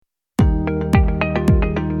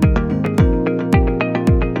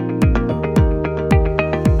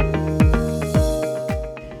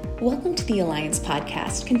Alliance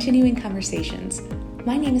podcast, Continuing Conversations.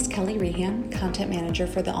 My name is Kelly Reham, Content Manager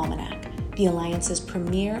for the Almanac, the Alliance's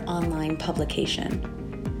premier online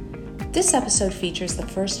publication. This episode features the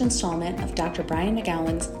first installment of Dr. Brian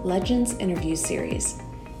McGowan's Legends Interview series.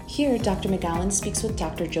 Here, Dr. McGowan speaks with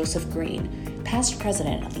Dr. Joseph Green, past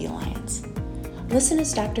president of the Alliance. Listen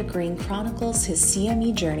as Dr. Green chronicles his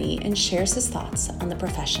CME journey and shares his thoughts on the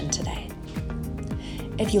profession today.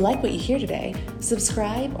 If you like what you hear today,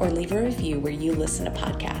 subscribe or leave a review where you listen to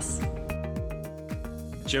podcasts.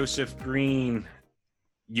 Joseph Green,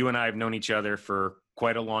 you and I have known each other for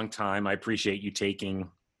quite a long time. I appreciate you taking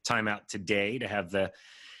time out today to have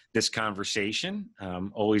this conversation.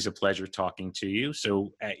 Always a pleasure talking to you.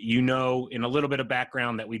 So, in a little bit of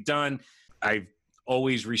background that we've done, I've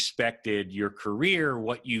always respected your career,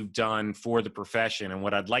 what you've done for the profession. And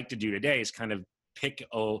what I'd like to do today is kind of pick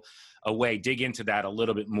a way, dig into that a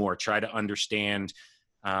little bit more, try to understand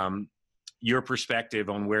your perspective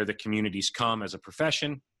on where the community's come as a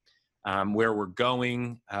profession, where we're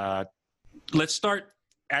going. Let's start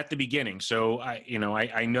at the beginning. So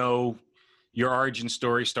I know your origin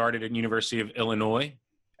story started at University of Illinois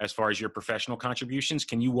as far as your professional contributions.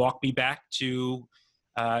 Can you walk me back to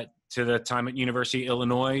the time at University of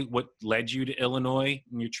Illinois? What led you to Illinois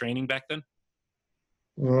in your training back then?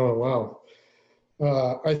 Oh, wow.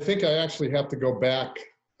 I think I actually have to go back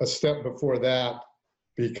a step before that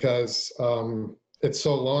because it's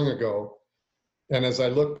so long ago. And as I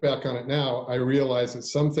look back on it now, I realize that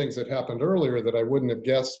some things that happened earlier that I wouldn't have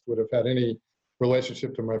guessed would have had any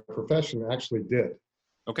relationship to my profession actually did.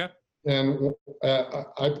 Okay. And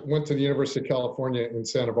I went to the University of California in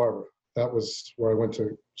Santa Barbara. That was where I went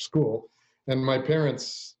to school. And my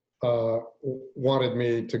parents wanted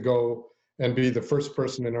me to go and be the first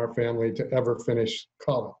person in our family to ever finish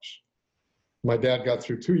college. My dad got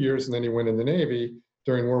through 2 years and then he went in the Navy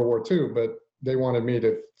during World War II, but they wanted me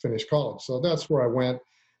to finish college. So that's where I went,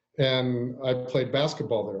 and I played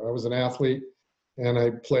basketball there. I was an athlete, and I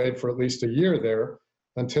played for at least a year there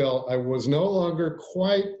until I was no longer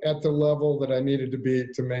quite at the level that I needed to be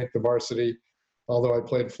to make the varsity, although I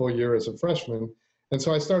played a full year as a freshman. And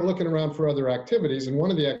so I started looking around for other activities, and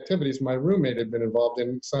one of the activities my roommate had been involved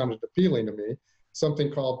in sounded appealing to me,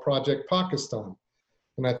 something called Project Pakistan.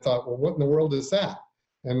 And I thought, well, what in the world is that?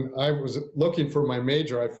 And I was looking for my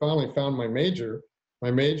major. I finally found my major.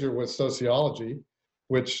 My major was sociology,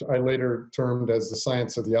 which I later termed as the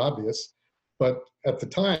science of the obvious. But at the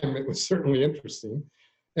time, it was certainly interesting.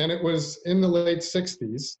 And it was in the late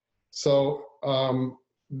 60s. So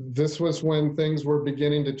this was when things were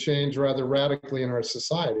beginning to change rather radically in our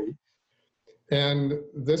society. And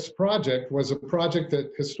this project was a project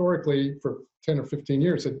that historically for 10 or 15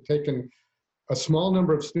 years had taken a small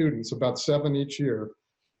number of students, about 7 each year,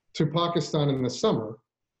 to Pakistan in the summer,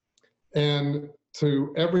 and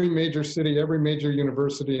to every major city, every major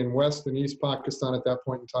university in West and East Pakistan at that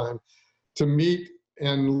point in time, to meet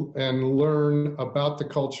and learn about the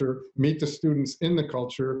culture, meet the students in the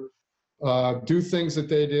culture, do things that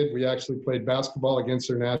they did. We actually played basketball against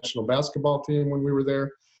their national basketball team when we were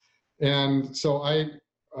there. And so I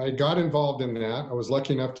got involved in that. I was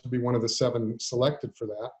lucky enough to be one of the 7 selected for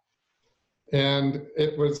that. And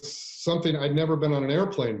it was something I'd never been on an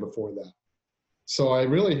airplane before that. So I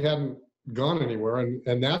really hadn't gone anywhere.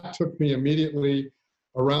 And that took me immediately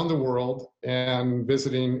around the world and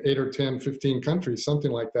visiting 8 or 10, 15 countries,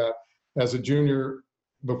 something like that, as a junior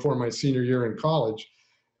before my senior year in college.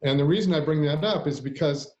 And the reason I bring that up is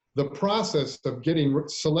because the process of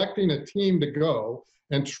selecting a team to go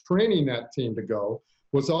and training that team to go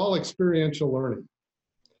was all experiential learning.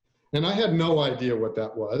 And I had no idea what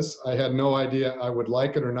that was. I had no idea I would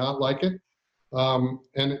like it or not like it. And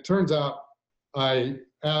it turns out I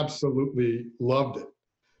absolutely loved it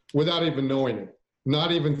without even knowing it,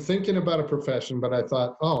 not even thinking about a profession, but I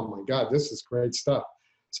thought, oh my God, this is great stuff.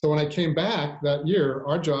 So when I came back that year,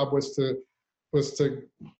 our job was to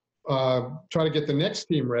try to get the next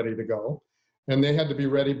team ready to go. And they had to be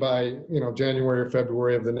ready by, January or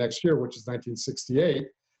February of the next year, which is 1968.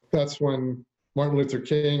 That's when Martin Luther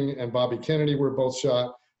King and Bobby Kennedy were both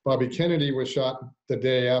shot. Bobby Kennedy was shot the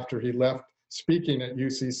day after he left speaking at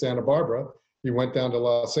UC Santa Barbara. He went down to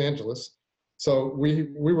Los Angeles. So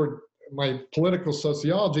my political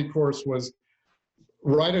sociology course was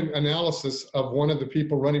write an analysis of one of the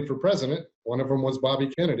people running for president. One of them was Bobby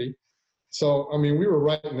Kennedy. So, we were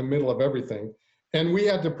right in the middle of everything. And we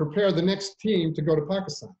had to prepare the next team to go to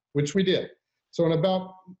Pakistan, which we did. So in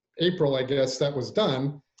about April, I guess, that was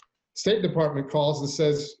done. State Department calls and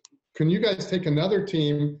says, can you guys take another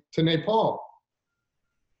team to Nepal?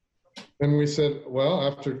 And we said, well,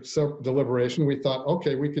 after some deliberation, we thought,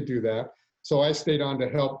 okay, we could do that. So I stayed on to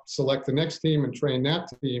help select the next team and train that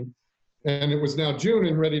team. And it was now June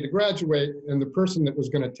and ready to graduate. And the person that was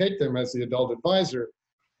going to take them as the adult advisor,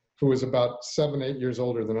 who was about 7, 8 years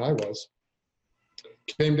older than I was,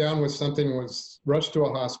 came down with something, was rushed to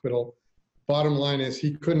a hospital. Bottom line is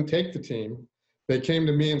he couldn't take the team. They came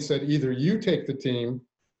to me and said, either you take the team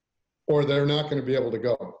or they're not going to be able to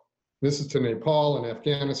go. This is to Nepal and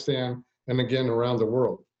Afghanistan and again around the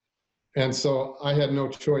world. And so I had no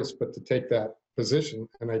choice but to take that position,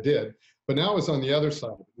 and I did. But now I was on the other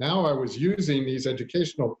side. Now I was using these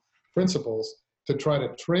educational principles to try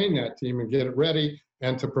to train that team and get it ready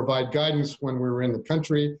and to provide guidance when we were in the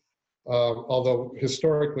country. Although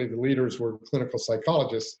historically the leaders were clinical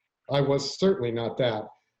psychologists, I was certainly not that.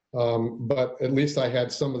 But at least I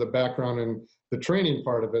had some of the background and the training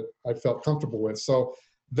part of it I felt comfortable with. So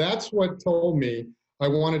that's what told me I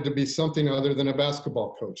wanted to be something other than a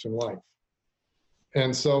basketball coach in life.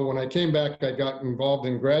 And so when I came back, I got involved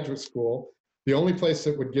in graduate school. The only place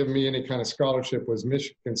that would give me any kind of scholarship was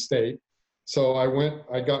Michigan State. So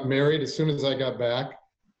I got married as soon as I got back.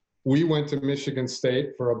 We went to Michigan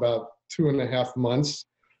State for about 2.5 months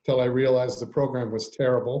till I realized the program was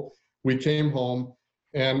terrible. We came home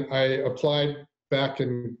and I applied back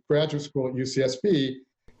in graduate school at UCSB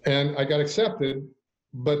and I got accepted.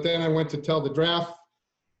 But then I went to tell the draft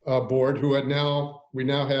board, we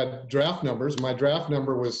now had draft numbers. My draft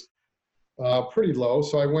number was pretty low.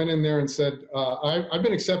 So I went in there and said, I've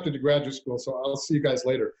been accepted to graduate school, so I'll see you guys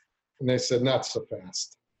later. And they said, not so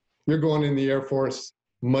fast. You're going in the Air Force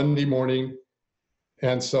Monday morning.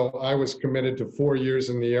 And so I was committed to 4 years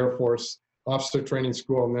in the Air Force officer training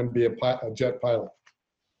school and then be a jet pilot.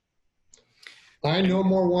 I no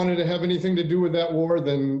more wanted to have anything to do with that war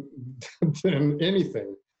than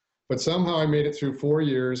anything. But somehow I made it through 4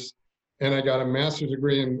 years, and I got a master's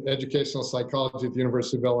degree in educational psychology at the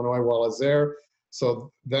University of Illinois while I was there.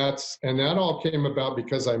 So that all came about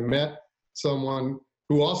because I met someone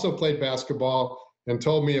who also played basketball and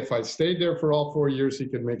told me if I stayed there for all 4 years, he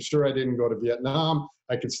could make sure I didn't go to Vietnam,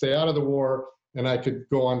 I could stay out of the war, and I could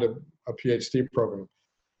go on to a PhD program.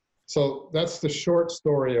 So that's the short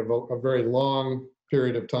story of a very long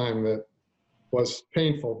period of time that was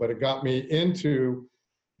painful, but it got me into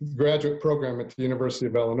the graduate program at the University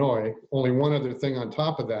of Illinois. Only one other thing on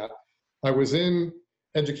top of that, I was in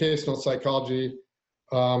educational psychology.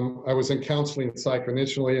 I was in counseling psych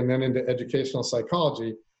initially and then into educational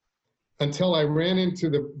psychology until I ran into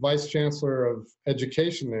the vice chancellor of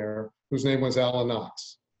education there, whose name was Alan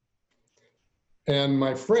Knox. And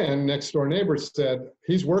my friend, next door neighbor, said,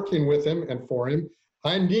 he's working with him and for him.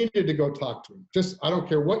 I needed to go talk to him. I don't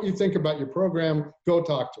care what you think about your program, go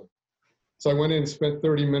talk to him. So I went in and spent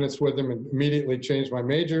 30 minutes with him and immediately changed my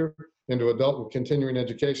major into adult and continuing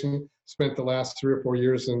education. Spent the last 3 or 4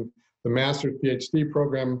 years in the master's PhD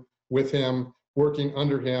program with him, working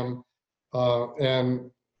under him, and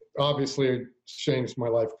obviously it changed my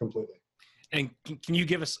life completely. And can you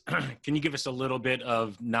give us a little bit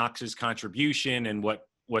of Knox's contribution and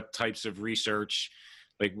what types of research,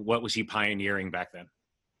 like what was he pioneering back then?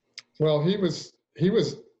 Well, he was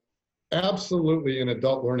absolutely in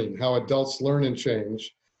adult learning, how adults learn and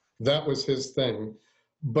change. That was his thing.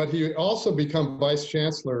 But he also became vice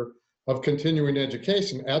chancellor of continuing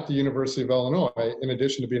education at the University of Illinois, in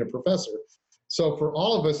addition to being a professor. So for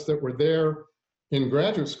all of us that were there in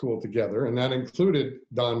graduate school together, and that included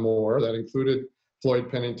Don Moore, that included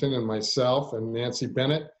Floyd Pennington and myself and Nancy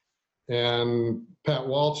Bennett and Pat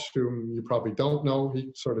Walsh, whom you probably don't know,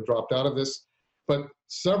 he sort of dropped out of this, but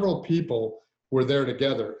several people were there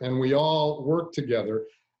together and we all worked together.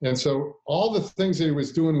 And so all the things that he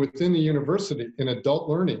was doing within the university in adult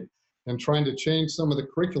learning and trying to change some of the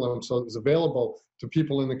curriculum so it was available to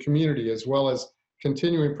people in the community as well as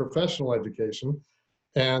continuing professional education.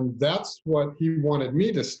 And that's what he wanted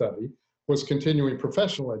me to study, was continuing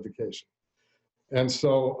professional education. And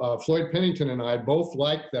so Floyd Pennington and I both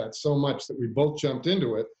liked that so much that we both jumped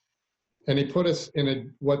into it. And he put us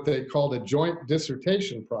in what they called a joint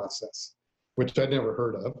dissertation process, which I'd never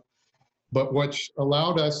heard of, but which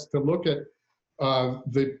allowed us to look at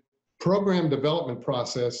the program development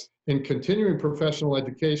process in continuing professional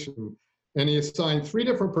education. And he assigned 3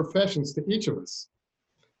 different professions to each of us.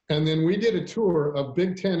 And then we did a tour of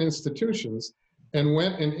Big Ten institutions and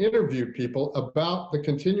went and interviewed people about the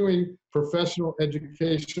continuing professional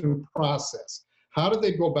education process. How do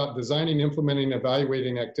they go about designing, implementing,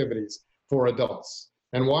 evaluating activities for adults?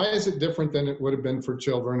 And why is it different than it would have been for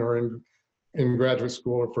children or in graduate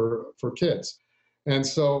school or for kids? And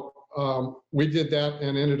so we did that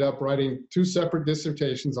and ended up writing 2 separate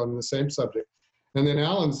dissertations on the same subject. And then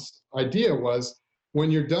Alan's idea was,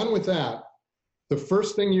 when you're done with that, the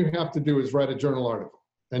first thing you have to do is write a journal article.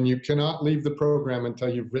 And you cannot leave the program until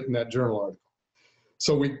you've written that journal article.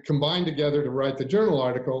 So we combined together to write the journal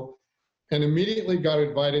article and immediately got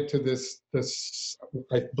invited to this,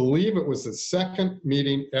 I believe it was the second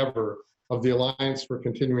meeting ever of the Alliance for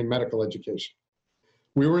Continuing Medical Education.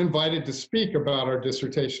 We were invited to speak about our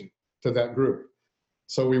dissertation to that group.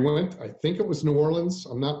 So we went, I think it was New Orleans,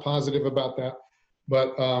 I'm not positive about that,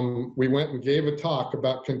 but we went and gave a talk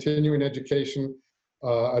about continuing education,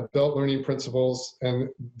 adult learning principles, and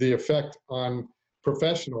the effect on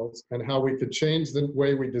professionals and how we could change the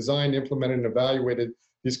way we designed, implemented, and evaluated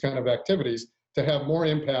these kind of activities to have more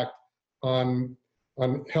impact on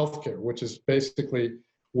healthcare, which is basically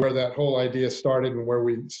where that whole idea started and where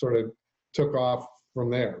we sort of took off from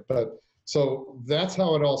there. But so that's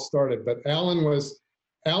how it all started. But Alan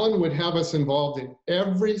would have us involved in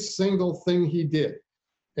every single thing he did.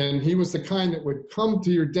 And he was the kind that would come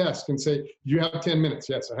to your desk and say, "You have 10 minutes.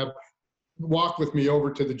 Yes, I have. Walk with me over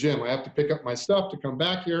to the gym. I have to pick up my stuff to come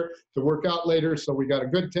back here to work out later. So we got a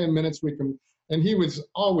good 10 minutes. We can." And he was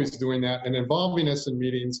always doing that and involving us in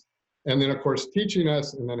meetings. And then, of course, teaching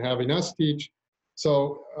us and then having us teach.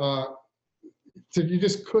 So you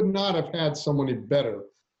just could not have had somebody better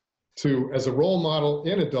as a role model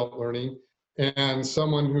in adult learning, and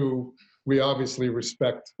someone who we obviously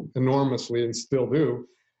respect enormously and still do.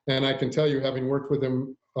 And I can tell you, having worked with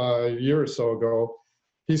him a year or so ago,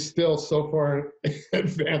 he's still so far in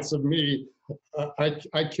advance of me.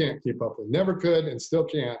 I can't keep up with him. Never could and still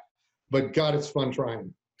can't, but God, it's fun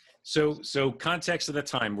trying. So context of the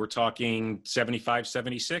time, we're talking 75,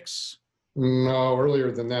 76? No,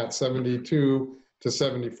 earlier than that, 72 to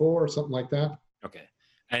 74, something like that. Okay.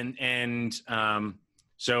 And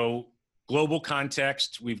so global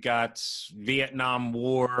context, we've got Vietnam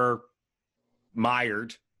War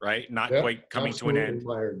mired, right? Not quite coming to an end.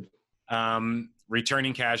 Mired.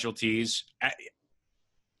 Returning casualties.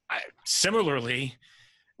 Similarly,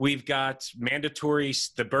 we've got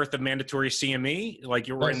the birth of mandatory CME. Like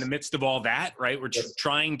we're in the midst of all that, right? We're just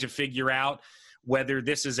trying to figure out whether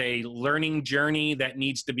this is a learning journey that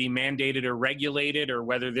needs to be mandated or regulated, or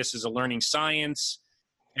whether this is a learning science.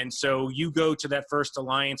 And so you go to that first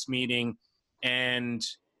Alliance meeting, and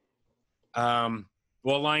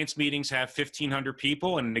Alliance meetings have 1,500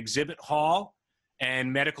 people in an exhibit hall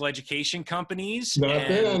and medical education companies.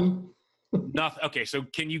 Nothing. Okay, so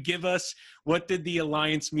can you give us, what did the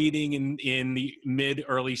Alliance meeting in the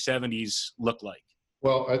early 70s look like?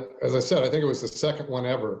 Well, as I said, I think it was the second one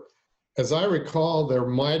ever. As I recall, there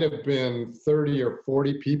might have been 30 or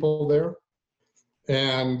 40 people there.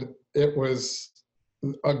 And it was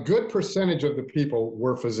a good percentage of the people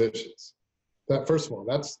were physicians. That, first of all,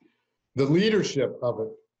 that's the leadership of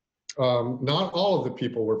it. Not all of the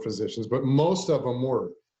people were physicians, but most of them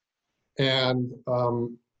were. And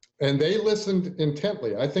they listened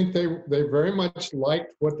intently. I think they very much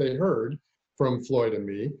liked what they heard from Floyd and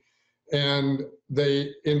me. And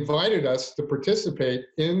they invited us to participate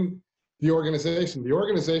in the organization. The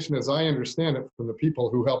organization, as I understand it from the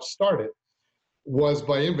people who helped start it, was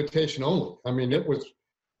by invitation only. I mean, it was,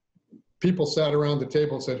 people sat around the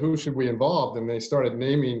table and said, "Who should we involve?" And they started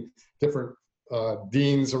naming different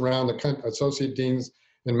deans around the country, associate deans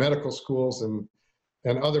in medical schools and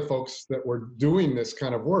other folks that were doing this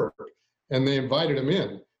kind of work. And they invited them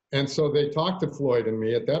in. And so they talked to Floyd and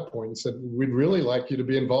me at that point and said, "We'd really like you to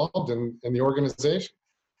be involved in the organization."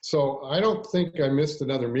 So I don't think I missed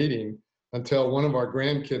another meeting until one of our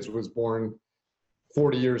grandkids was born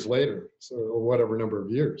 40 years later, so, or whatever number of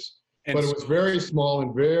years. But it was very small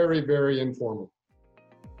and very, very informal.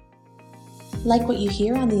 Like what you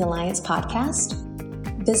hear on the Alliance podcast?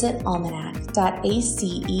 Visit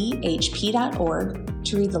almanac.acehp.org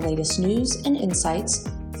to read the latest news and insights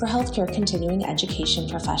for healthcare continuing education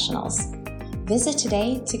professionals. Visit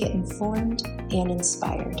today to get informed and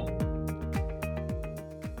inspired.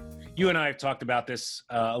 You and I have talked about this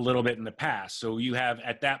a little bit in the past. So you have,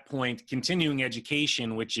 at that point, continuing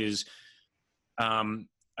education, which is a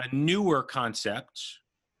newer concept.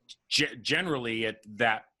 Generally, at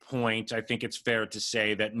that point, I think it's fair to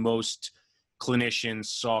say that most clinicians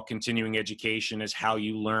saw continuing education as how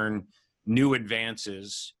you learn new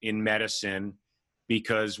advances in medicine,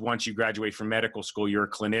 because once you graduate from medical school, you're a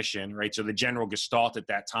clinician, right? So the general gestalt at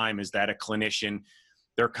that time is that a clinician,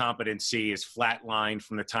 their competency is flatlined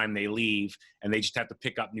from the time they leave, and they just have to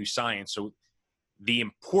pick up new science. So the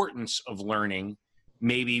importance of learning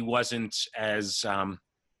maybe wasn't as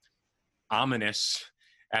ominous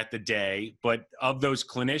at the day, but of those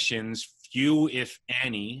clinicians, few, if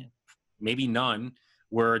any, maybe none,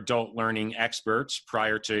 were adult learning experts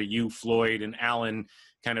prior to you, Floyd, and Alan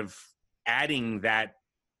kind of adding that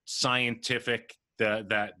scientific,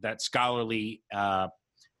 that scholarly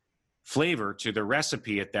flavor to the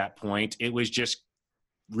recipe at that point. It was just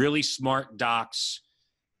really smart docs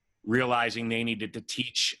realizing they needed to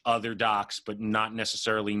teach other docs, but not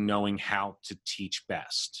necessarily knowing how to teach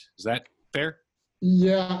best. Is that fair?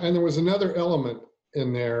 Yeah, and there was another element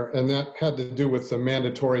in there, and that had to do with the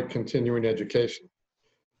mandatory continuing education,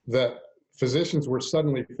 that physicians were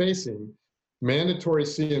suddenly facing mandatory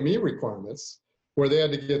CME requirements where they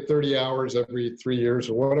had to get 30 hours every 3 years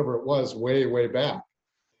or whatever it was, way, way back.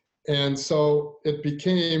 And so it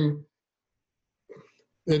became,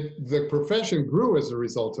 the profession grew as a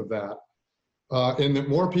result of that, in that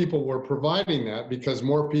more people were providing that because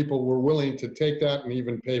more people were willing to take that and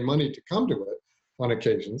even pay money to come to it on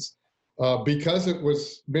occasions, because it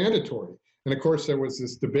was mandatory. And of course, there was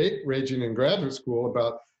this debate raging in graduate school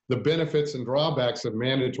about the benefits and drawbacks of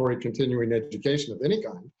mandatory continuing education of any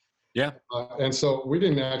kind. Yeah. And so we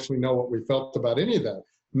didn't actually know what we felt about any of that.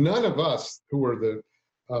 None of us who were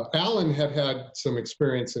Alan had some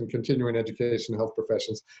experience in continuing education health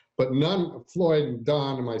professions, but none, Floyd and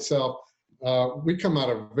Don and myself, we come out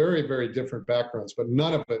of very, very different backgrounds, but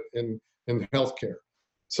none of it in healthcare.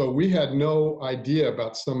 So we had no idea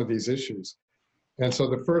about some of these issues. And so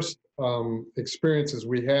the first experiences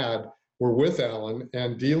we had were with Alan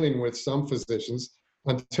and dealing with some physicians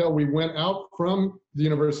until we went out from the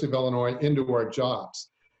University of Illinois into our jobs.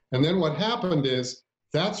 And then what happened is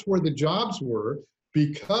that's where the jobs were,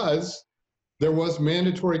 because there was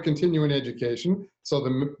mandatory continuing education. So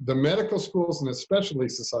the medical schools and the specialty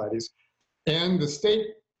societies and the state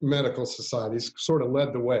medical societies sort of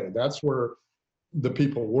led the way. That's where the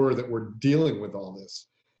people were that were dealing with all this.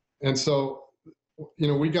 And so, you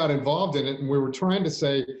know, we got involved in it and we were trying to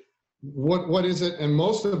say, what is it? And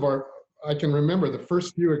most of I can remember the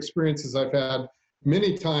first few experiences I've had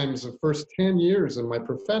many times, the first 10 years in my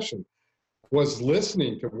profession, was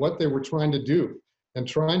listening to what they were trying to do and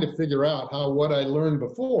trying to figure out how what I learned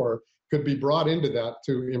before could be brought into that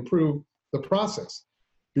to improve the process.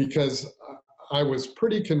 Because I was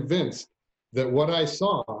pretty convinced that what I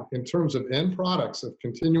saw in terms of end products of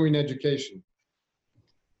continuing education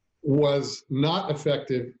was not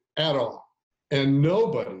effective at all. And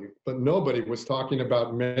nobody was talking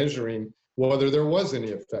about measuring whether there was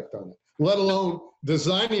any effect on it, let alone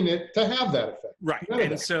designing it to have that effect. Right.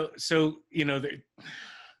 And so, you know,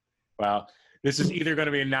 wow, this is either going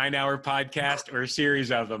to be a 9-hour podcast or a series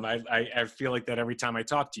of them. I feel like that every time I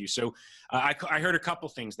talk to you. So I heard a couple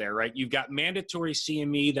things there, right? You've got mandatory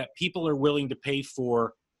CME that people are willing to pay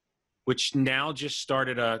for, which now just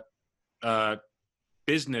started a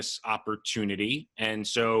business opportunity. And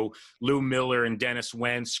so Lou Miller and Dennis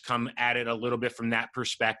Wentz come at it a little bit from that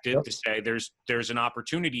perspective. Yep. To say there's an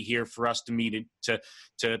opportunity here for us to meet it,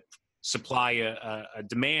 to supply a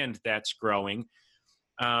demand that's growing.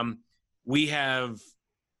 We have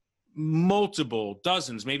multiple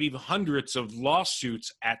dozens, maybe even hundreds of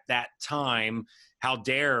lawsuits at that time. How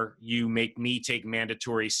dare you make me take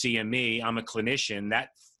mandatory CME? I'm a clinician.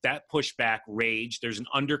 That pushback raged. There's an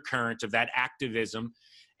undercurrent of that activism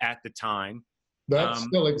at the time. That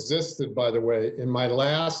still existed, by the way. In my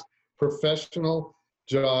last professional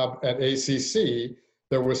job at ACC,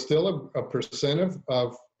 there was still a percent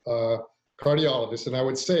of cardiologists, and I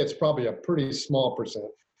would say it's probably a pretty small percent,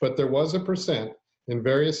 but there was a percent in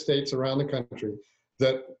various states around the country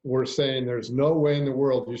that were saying there's no way in the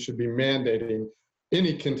world you should be mandating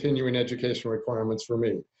any continuing education requirements for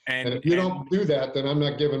me. And if you don't do that, then I'm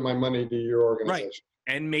not giving my money to your organization. Right.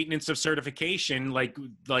 And maintenance of certification, like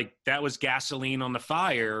that was gasoline on the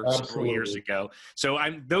fire several years ago. So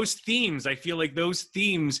those themes, I feel like those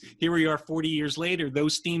themes, here we are 40 years later,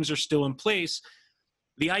 those themes are still in place.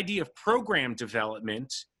 The idea of program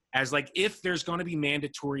development as like, if there's going to be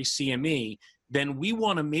mandatory CME, then we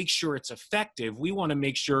want to make sure it's effective. We want to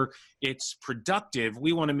make sure it's productive.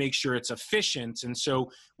 We want to make sure it's efficient. And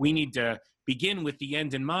so we need to begin with the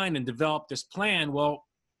end in mind and develop this plan. Well,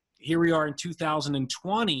 here we are in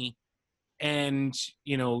 2020, and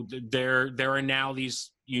you know there are now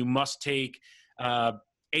these. You must take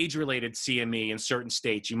age-related CME in certain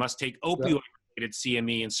states. You must take opioid-related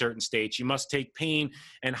CME in certain states. You must take pain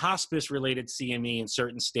and hospice-related CME in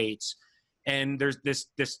certain states. And there's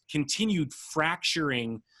this continued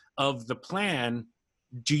fracturing of the plan.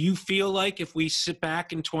 Do you feel like if we sit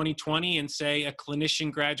back in 2020 and say a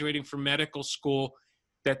clinician graduating from medical school,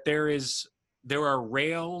 that there are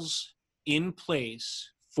rails in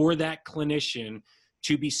place for that clinician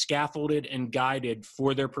to be scaffolded and guided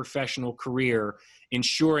for their professional career,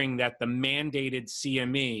 ensuring that the mandated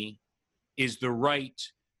CME is the right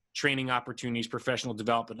training opportunities, professional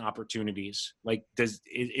development opportunities? Like,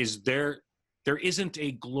 there isn't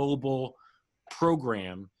a global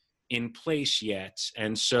program in place yet.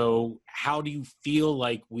 And so how do you feel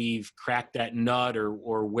like we've cracked that nut,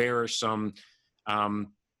 or where are some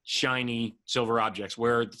shiny silver objects?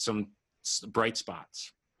 Where are some bright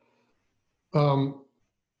spots? Of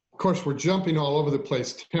course, we're jumping all over the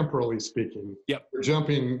place, temporally speaking. Yep. We're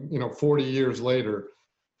jumping, 40 years later.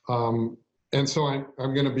 And so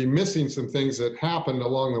I'm going to be missing some things that happened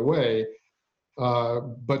along the way.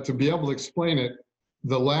 But to be able to explain it,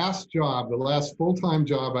 the last full-time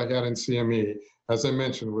job I had in CME, as I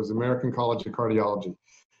mentioned, was American College of Cardiology.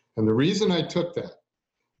 And the reason I took that,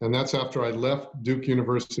 and that's after I left Duke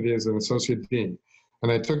University as an associate dean,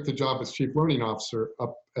 and I took the job as chief learning officer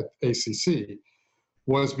up at ACC,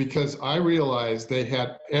 was because I realized they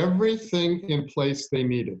had everything in place they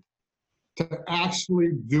needed to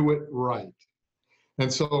actually do it right.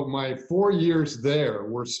 And so my 4 years there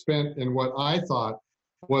were spent in what I thought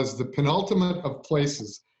was the penultimate of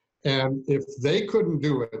places. And if they couldn't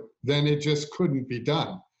do it, then it just couldn't be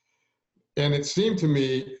done. And it seemed to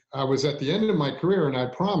me, I was at the end of my career, and I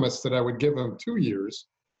promised that I would give them 2 years,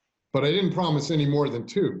 but I didn't promise any more than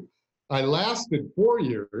 2. I lasted 4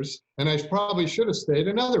 years, and I probably should have stayed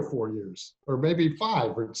another 4 years, or maybe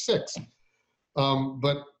 5 or 6.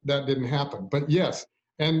 But that didn't happen. But yes,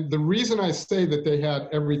 and the reason I say that they had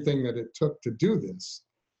everything that it took to do this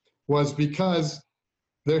was because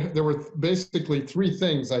there were basically 3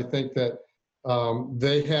 things I think that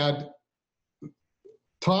they had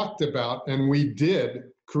talked about, and we did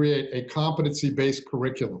create a competency-based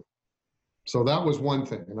curriculum. So that was one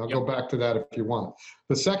thing, and I'll go back to that if you want.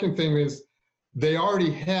 The second thing is they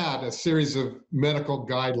already had a series of medical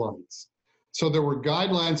guidelines. So there were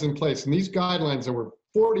guidelines in place, and these guidelines, there were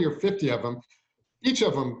 40 or 50 of them, each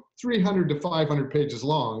of them 300 to 500 pages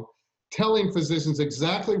long, telling physicians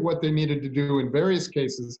exactly what they needed to do in various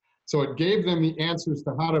cases. So it gave them the answers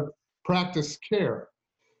to how to practice care.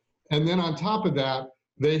 And then on top of that,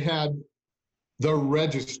 they had the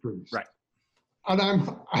registries. Right. And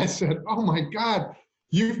I said, oh my God,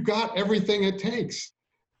 you've got everything it takes.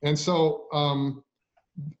 And so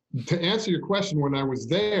to answer your question, when I was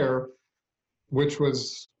there, which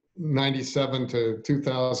was 97 to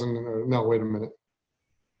 2000, no, wait a minute.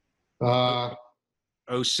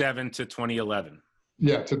 07 to 2011.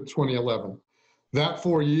 Yeah, to 2011. That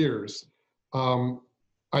 4 years,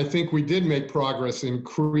 I think we did make progress in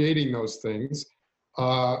creating those things.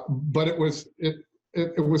 But it was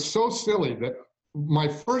so silly that my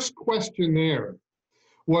first question there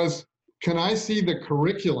was, can I see the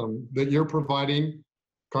curriculum that you're providing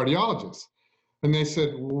cardiologists? And they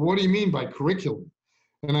said, what do you mean by curriculum?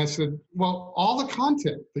 And I said, well, all the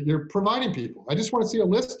content that you're providing people. I just want to see a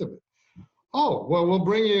list of it. Oh, well, we'll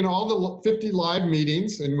bring in all the 50 live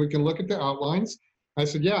meetings and we can look at the outlines. I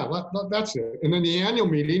said, yeah, that's it. And then the annual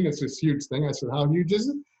meeting is this huge thing. I said, how huge is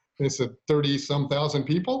it? They said 30-some thousand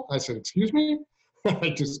people. I said, excuse me?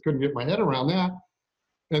 I just couldn't get my head around that.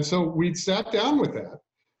 And so we sat down with that.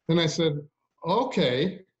 And I said,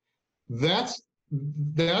 okay, that's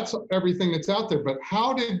everything that's out there. But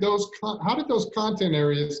how did those content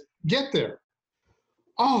areas get there?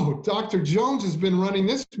 Oh, Dr. Jones has been running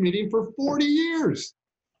this meeting for 40 years.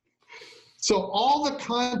 So all the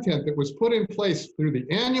content that was put in place through the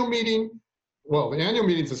annual meeting, well, the annual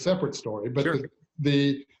meeting is a separate story, but sure.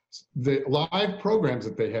 The live programs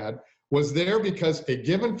that they had was there because a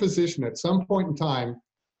given physician at some point in time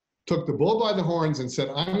took the bull by the horns and said,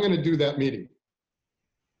 I'm going to do that meeting.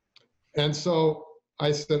 And so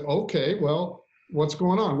I said, okay, well, what's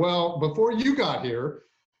going on? Well, before you got here,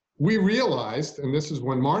 we realized, and this is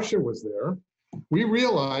when Marcia was there, we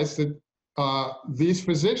realized that these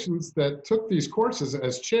physicians that took these courses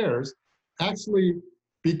as chairs actually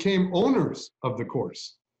became owners of the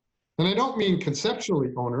course. And I don't mean conceptually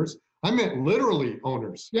owners, I meant literally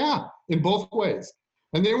owners. Yeah, in both ways.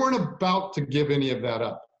 And they weren't about to give any of that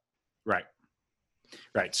up. Right.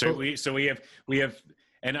 Right. So we have,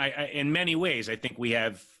 and in many ways, I think we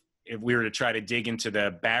have, if we were to try to dig into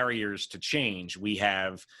the barriers to change, we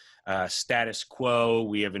have status quo,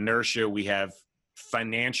 we have inertia, we have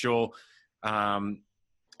financial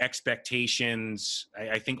expectations.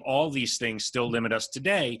 I think all these things still limit us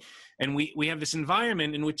today. And we have this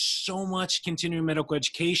environment in which so much continuing medical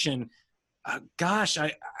education,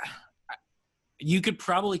 you could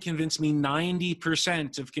probably convince me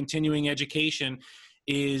 90% of continuing education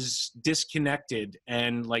is disconnected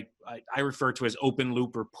and like I refer to as open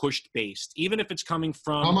loop or pushed based, even if it's coming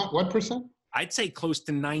from— what percent? I'd say close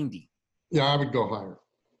to 90. Yeah, I would go higher.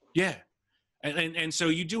 Yeah. And so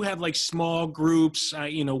you do have like small groups,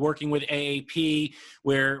 working with AAP,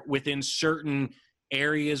 where within certain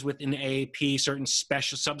areas within AAP, certain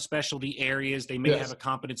subspecialty areas, they may have a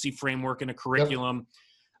competency framework and a curriculum. Yep.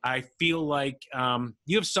 I feel like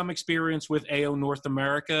you have some experience with AO North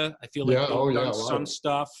America. I feel like they've done some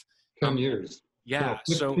stuff. 10 years. Yeah.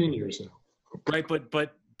 No, 15 years now. Right.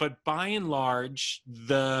 But by and large,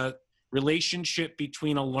 the relationship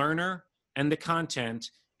between a learner and the content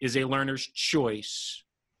is a learner's choice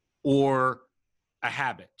or a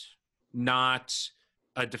habit, not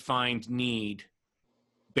a defined need,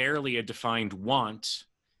 barely a defined want,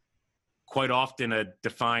 quite often a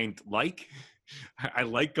defined like. I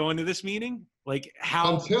like going to this meeting. Like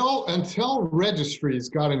how until registries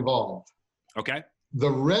got involved. Okay. The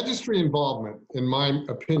registry involvement, in my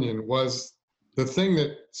opinion, was the thing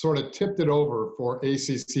that sort of tipped it over for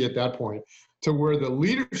ACC at that point, to where the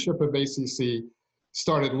leadership of ACC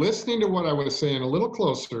started listening to what I was saying a little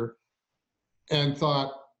closer and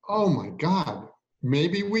thought, oh my God,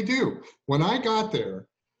 maybe we do. When I got there,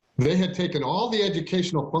 they had taken all the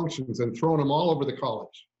educational functions and thrown them all over the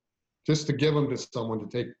college just to give them to someone to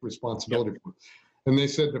take responsibility for. And they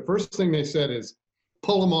said, the first thing they said is,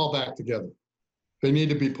 pull them all back together. They need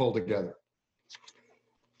to be pulled together.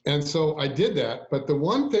 And so I did that, but the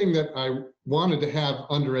one thing that I wanted to have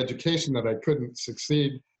under education that I couldn't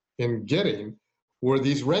succeed in getting were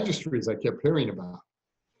these registries I kept hearing about.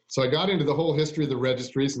 So I got into the whole history of the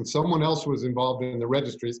registries, and someone else was involved in the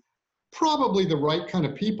registries, probably the right kind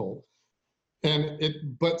of people.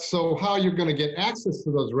 But so how you're going to get access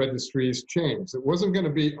to those registries changed. It wasn't going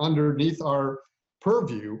to be underneath our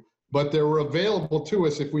purview, but they were available to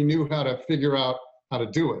us if we knew how to figure out how to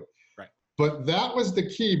do it. Right. But that was the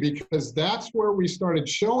key, because that's where we started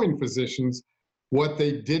showing physicians what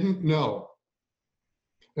they didn't know.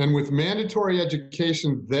 And with mandatory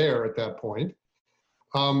education there at that point,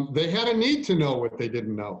 they had a need to know what they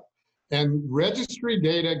didn't know. And registry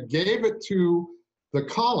data gave it to the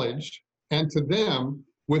college and to them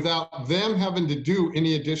without them having to do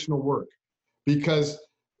any additional work, because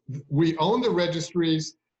we own the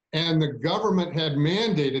registries and the government had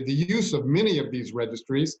mandated the use of many of these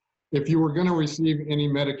registries if you were going to receive any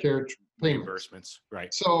Medicare reimbursements.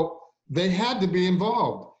 Right. So they had to be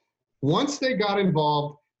involved. Once they got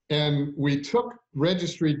involved and we took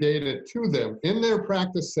registry data to them in their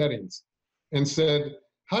practice settings and said,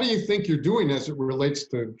 how do you think you're doing as it relates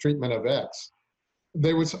to treatment of X?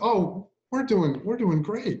 They would say, oh, we're doing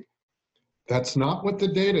great. That's not what the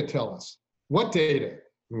data tell us. What data?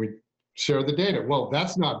 And we share the data. Well,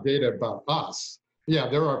 that's not data about us. Yeah,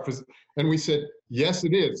 there are. And we said, yes,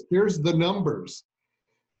 it is. Here's the numbers.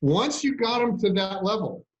 Once you got them to that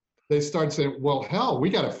level, they start saying, well, hell, we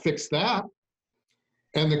got to fix that.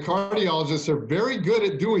 And the cardiologists are very good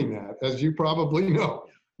at doing that, as you probably know.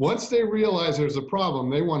 Once they realize there's a problem,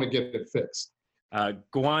 they want to get it fixed.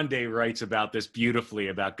 Gwande writes about this beautifully,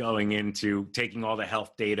 about going into taking all the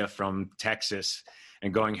health data from Texas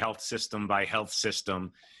and going health system by health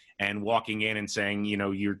system and walking in and saying,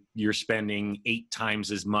 you're spending 8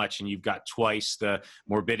 times as much and you've got twice the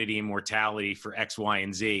morbidity and mortality for X, Y,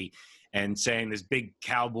 and Z. And saying this big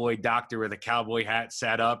cowboy doctor with a cowboy hat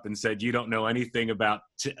sat up and said, you don't know anything about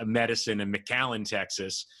medicine in McAllen,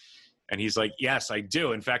 Texas. And he's like, yes, I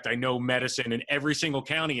do. In fact, I know medicine in every single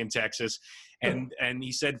county in Texas. And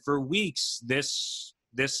he said for weeks, this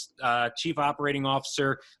chief operating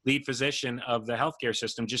officer, lead physician of the healthcare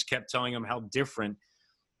system just kept telling him how different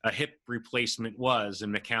a hip replacement was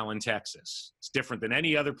in McAllen, Texas. It's different than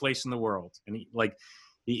any other place in the world. And like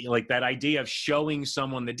that idea of showing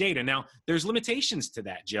someone the data. Now, there's limitations to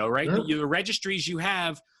that, Joe, right? Sure. The registries you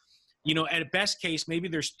have, at a best case, maybe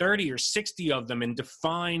there's 30 or 60 of them in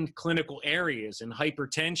defined clinical areas in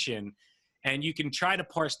hypertension. And you can try to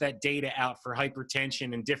parse that data out for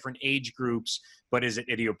hypertension in different age groups, but is it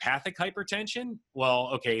idiopathic hypertension? Well,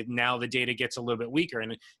 okay, now the data gets a little bit weaker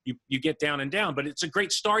and you get down and down, but it's a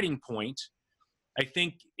great starting point. I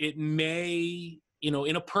think it may,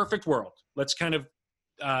 in a perfect world, let's kind of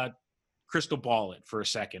crystal ball it for a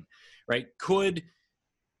second, right? Could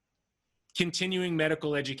continuing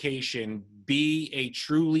medical education be a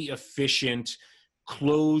truly efficient,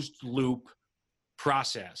 closed loop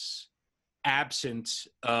process, absent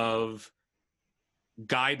of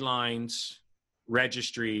guidelines,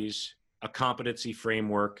 registries, a competency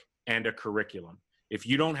framework, and a curriculum? If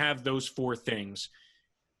you don't have those 4 things,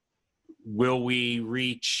 will we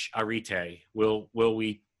reach arete? Will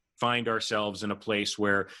we find ourselves in a place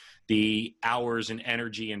where the hours and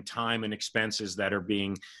energy and time and expenses that are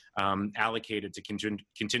being allocated to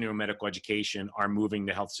continuing medical education are moving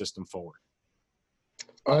the health system forward?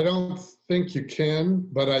 I don't think you can,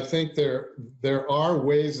 but I think there are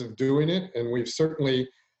ways of doing it, and we've certainly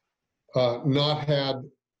not had.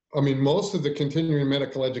 I mean, most of the continuing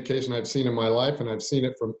medical education I've seen in my life, and I've seen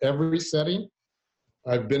it from every setting.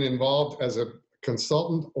 I've been involved as a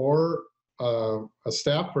consultant or a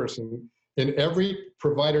staff person in every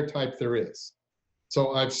provider type there is.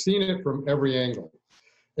 So I've seen it from every angle.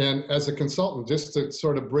 And as a consultant, just to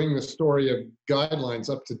sort of bring the story of guidelines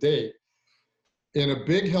up to date, in a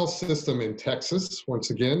big health system in Texas, once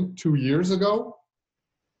again, 2 years ago,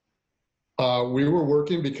 we were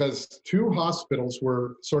working because two hospitals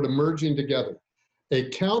were sort of merging together. A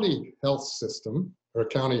county health system, or a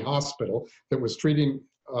county hospital, that was treating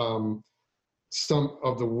some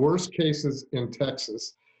of the worst cases in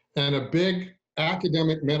Texas, and a big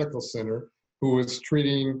academic medical center who was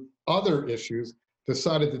treating other issues,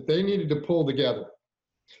 decided that they needed to pull together.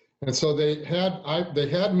 And so they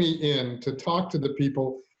had me in to talk to the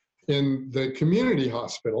people in the community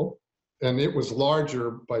hospital, and it was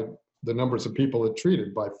larger by the numbers of people it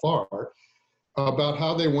treated by far, about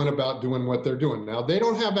how they went about doing what they're doing. Now, they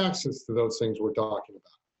don't have access to those things we're talking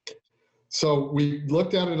about. So we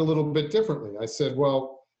looked at it a little bit differently. I said,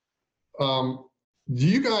 well,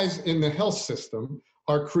 you guys in the health system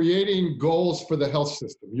are creating goals for the health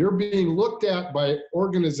system. You're being looked at by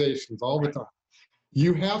organizations all the time.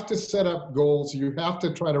 You have to set up goals. You have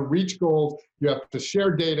to try to reach goals. You have to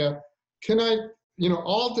share data.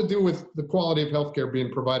 All to do with the quality of healthcare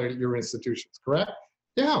being provided at your institutions, correct?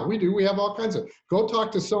 Yeah, we do. We have all kinds of, go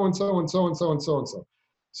talk to so-and-so and so-and-so and so-and-so.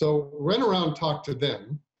 So went around, talked to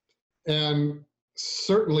them, and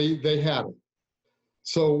certainly they had it.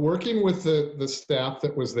 So working with the staff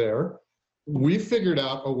that was there, we figured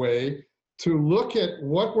out a way to look at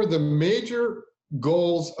what were the major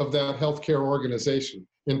goals of that healthcare organization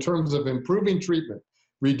in terms of improving treatment,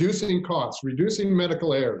 reducing costs, reducing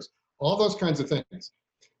medical errors, all those kinds of things.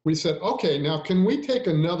 We said, okay, now can we take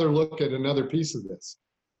another look at another piece of this?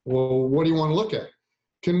 Well, what do you want to look at?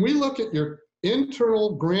 Can we look at your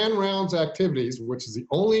internal grand rounds activities, which is the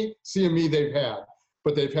only CME they've had,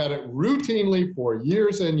 but they've had it routinely for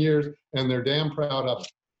years and years, and they're damn proud of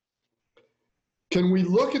it. Can we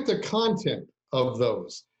look at the content of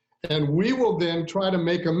those? And we will then try to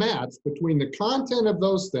make a match between the content of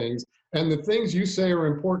those things and the things you say are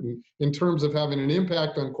important in terms of having an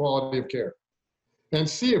impact on quality of care, and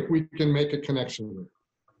see if we can make a connection there.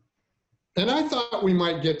 And I thought we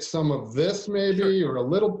might get some of this maybe, or a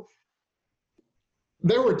little.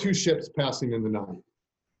 There were two ships passing in the night.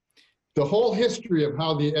 The whole history of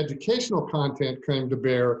how the educational content came to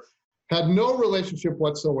bear had no relationship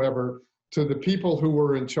whatsoever to the people who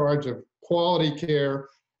were in charge of quality care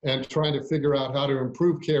and trying to figure out how to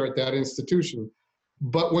improve care at that institution.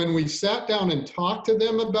 But when we sat down and talked to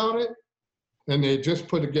them about it, and they just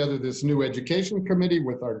put together this new education committee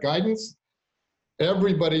with our guidance,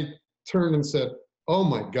 everybody turned and said, oh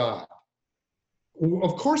my God,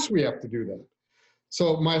 of course we have to do that.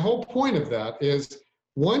 So my whole point of that is,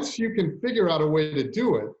 once you can figure out a way to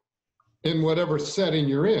do it in whatever setting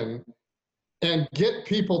you're in, and get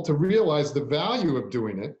people to realize the value of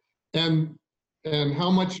doing it, and how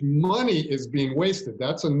much money is being wasted.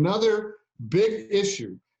 That's another big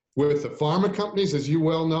issue with the pharma companies, as you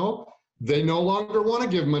well know. They no longer want to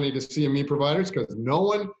give money to CME providers because no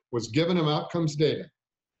one was giving them outcomes data.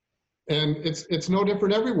 And it's no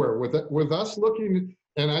different everywhere. With us looking,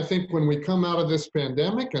 and I think when we come out of this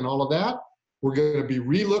pandemic and all of that, we're going to be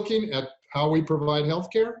re-looking at how we provide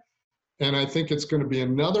healthcare. And I think it's going to be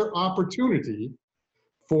another opportunity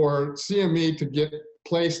for CME to get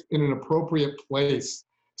placed in an appropriate place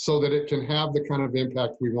so that it can have the kind of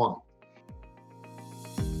impact we want.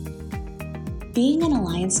 Being an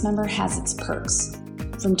Alliance member has its perks,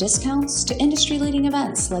 from discounts to industry-leading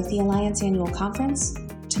events like the Alliance Annual Conference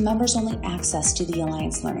to members-only access to the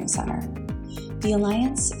Alliance Learning Center. The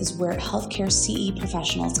Alliance is where healthcare CE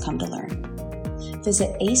professionals come to learn.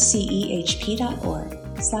 Visit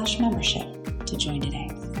acehp.org/membership to join today.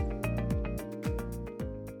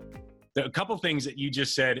 A couple things that you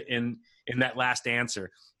just said in that last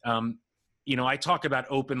answer. I talk about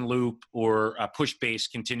open loop or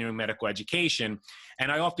push-based continuing medical education,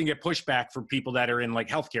 and I often get pushback from people that are in like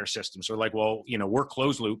healthcare systems. Or like, well, we're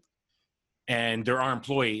closed loop, and there are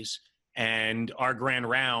employees, and our grand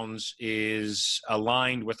rounds is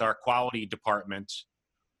aligned with our quality department.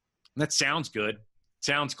 That sounds good.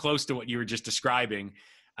 Sounds close to what you were just describing.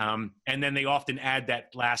 And then they often add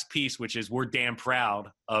that last piece, which is we're damn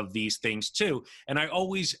proud of these things too. And I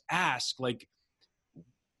always ask, like,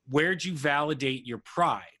 where'd you validate your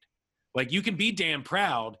pride? Like, you can be damn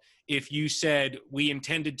proud if you said we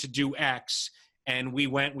intended to do X and we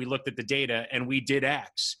looked at the data and we did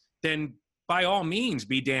X, then by all means,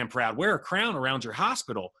 be damn proud. Wear a crown around your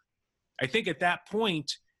hospital. I think at that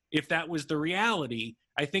point, if that was the reality,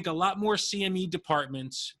 I think a lot more CME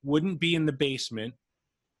departments wouldn't be in the basement.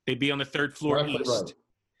 They'd be on the third floor east. Right.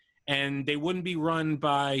 And they wouldn't be run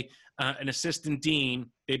by an assistant dean.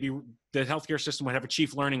 The healthcare system would have a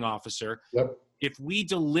chief learning officer. Yep. If we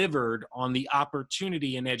delivered on the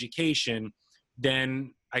opportunity in education,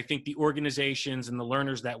 then I think the organizations and the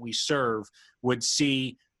learners that we serve would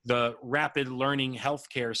see the rapid learning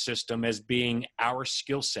healthcare system as being our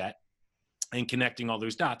skill set and connecting all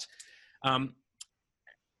those dots.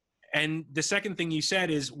 And the second thing you said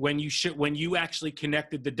is when you actually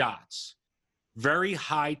connected the dots, very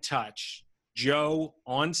high touch, Joe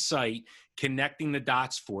on site, connecting the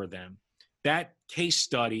dots for them. That case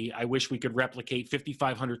study, I wish we could replicate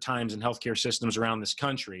 5,500 times in healthcare systems around this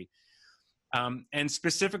country. And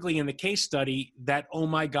specifically in the case study, that oh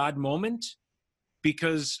my God moment,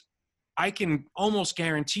 because I can almost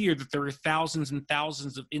guarantee you that there are thousands and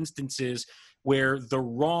thousands of instances where the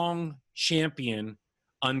wrong champion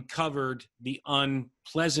uncovered the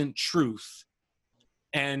unpleasant truth,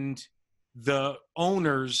 and the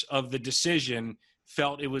owners of the decision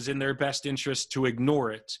felt it was in their best interest to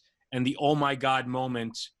ignore it, and the oh my God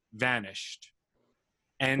moment vanished.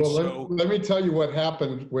 And well, so let me tell you what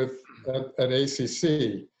happened at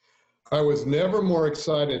ACC. I was never more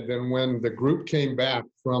excited than when the group came back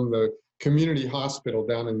from the community hospital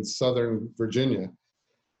down in Southern Virginia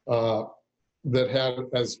that had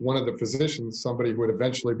as one of the physicians somebody who would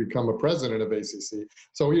eventually become a president of ACC.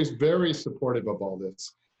 So he was very supportive of all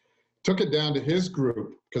this. Took it down to his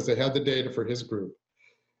group because they had the data for his group.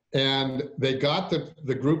 And they got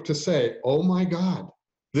the group to say, oh my God,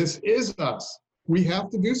 this is us. We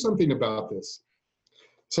have to do something about this.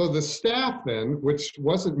 So the staff then, which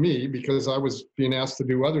wasn't me because I was being asked to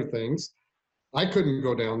do other things, I couldn't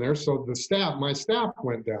go down there. So my staff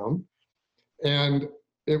went down, and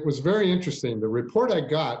it was very interesting. The report I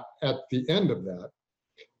got at the end of that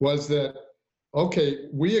was that, okay,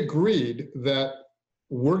 we agreed that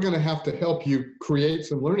we're going to have to help you create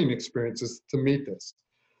some learning experiences to meet this.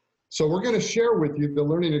 So we're going to share with you the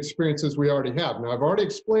learning experiences we already have. Now, I've already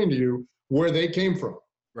explained to you where they came from.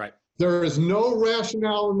 Right. There is no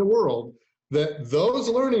rationale in the world that those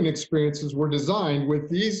learning experiences were designed with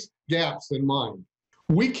these gaps in mind.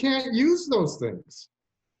 We can't use those things.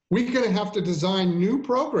 We're going to have to design new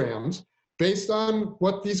programs based on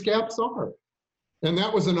what these gaps are. And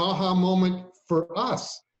that was an aha moment for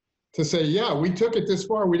us to say, yeah, we took it this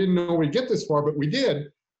far. We didn't know we'd get this far, but we did.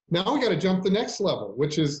 Now we got to jump the next level,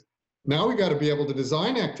 which is now we got to be able to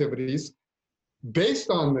design activities based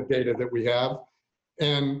on the data that we have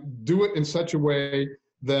and do it in such a way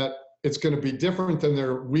that it's going to be different than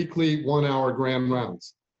their weekly 1-hour grand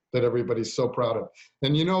rounds that everybody's so proud of.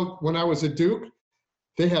 And you know, when I was at Duke,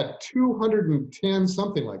 they had 210,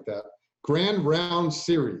 something like that, grand round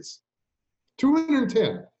series.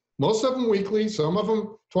 210. Most of them weekly, some of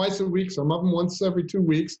them twice a week, some of them once every 2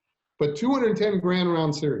 weeks, but 210 grand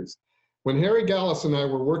round series. When Harry Gallus and I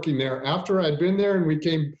were working there, after I'd been there and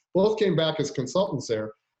we both came back as consultants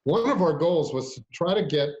there, one of our goals was to try to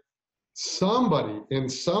get somebody in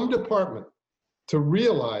some department to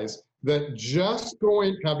realize that just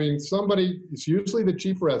having somebody, it's usually the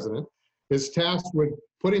chief resident, is tasked with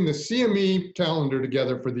putting the CME calendar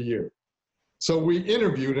together for the year. So we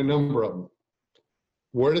interviewed a number of them.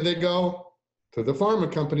 Where did they go? To the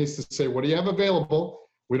pharma companies to say, what do you have available?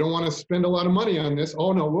 We don't want to spend a lot of money on this.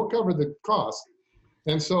 Oh no, we'll cover the cost.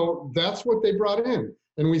 And so that's what they brought in.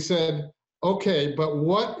 And we said, okay, but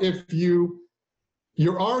what if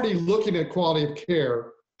you're already looking at quality of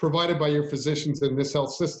care provided by your physicians in this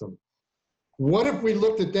health system? What if we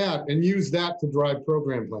looked at that and used that to drive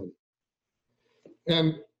program planning?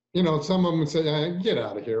 And, you know, some of them would say, get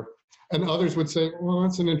out of here. And others would say, well,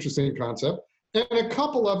 that's an interesting concept. And a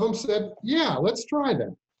couple of them said, yeah, let's try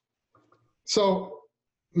that. So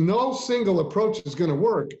no single approach is going to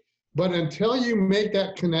work, but until you make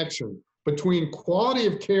that connection between quality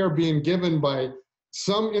of care being given by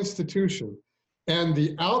some institution and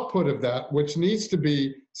the output of that, which needs to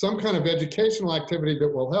be some kind of educational activity that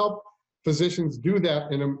will help physicians do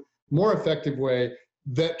that in a more effective way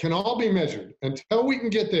that can all be measured. Until we can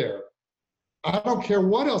get there, I don't care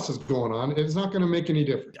what else is going on, it's not going to make any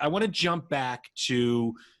difference. I want to jump back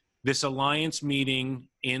to this alliance meeting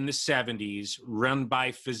in the 70s run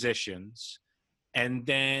by physicians. And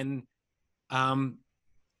then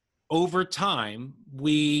over time,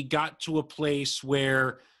 we got to a place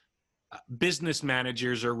where business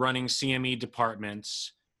managers are running CME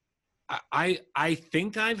departments. I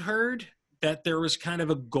think I've heard that there was kind of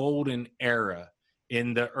a golden era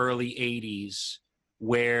in the early 80s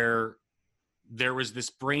where there was this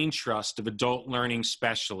brain trust of adult learning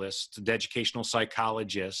specialists and educational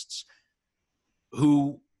psychologists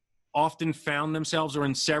who often found themselves, or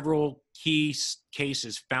in several key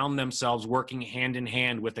cases, found themselves working hand in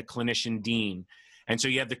hand with a clinician dean. And so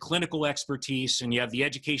you have the clinical expertise and you have the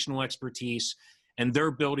educational expertise, and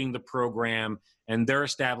they're building the program and they're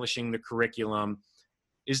establishing the curriculum.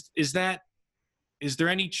 Is there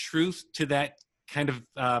any truth to that kind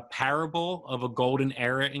of parable of a golden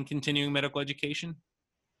era in continuing medical education?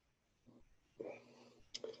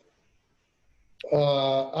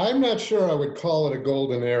 I'm not sure I would call it a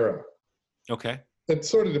golden era. Okay. It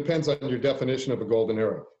sort of depends on your definition of a golden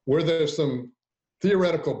era. Were there some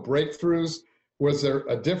theoretical breakthroughs? Was there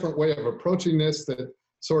a different way of approaching this that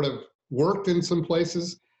sort of worked in some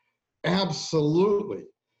places? Absolutely.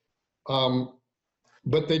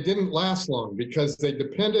 But they didn't last long because they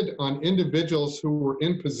depended on individuals who were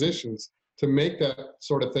in positions to make that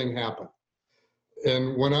sort of thing happen.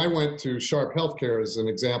 And when I went to Sharp Healthcare as an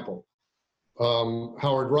example,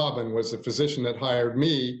 Howard Robin was the physician that hired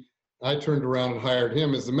me. I turned around and hired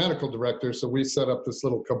him as the medical director. So we set up this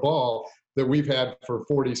little cabal that we've had for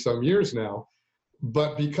 40 some years now.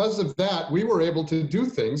 But because of that, we were able to do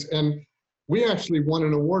things. And we actually won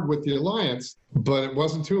an award with the Alliance, but it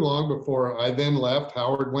wasn't too long before I then left.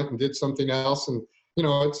 Howard went and did something else. And, you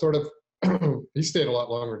know, it sort of, he stayed a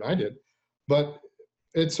lot longer than I did. But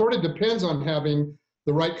it sort of depends on having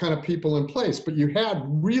the right kind of people in place. But you had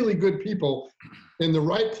really good people in the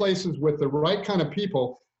right places with the right kind of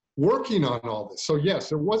people working on all this. So yes,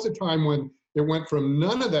 there was a time when it went from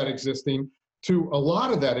none of that existing to a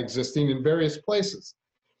lot of that existing in various places.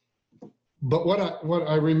 But what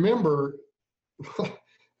I remember,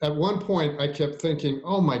 at one point I kept thinking,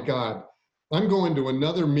 oh my God, I'm going to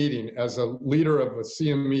another meeting as a leader of a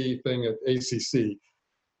CME thing at ACC.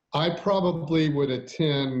 I probably would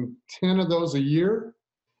attend 10 of those a year,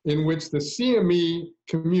 in which the CME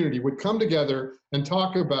community would come together and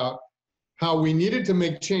talk about how we needed to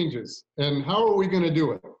make changes and how are we going to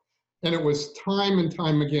do it. And it was time and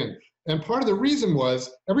time again. And part of the reason was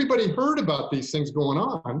everybody heard about these things going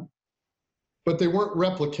on, but they weren't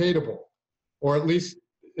replicatable, or at least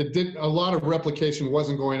a lot of replication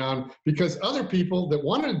wasn't going on because other people that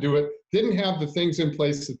wanted to do it didn't have the things in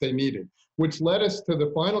place that they needed, which led us to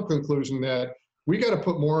the final conclusion that we got to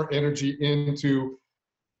put more energy into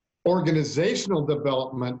organizational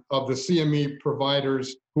development of the CME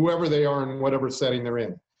providers, whoever they are in whatever setting they're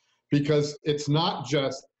in. Because it's not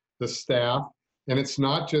just the staff, and it's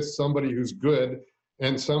not just somebody who's good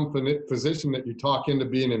and some physician that you talk into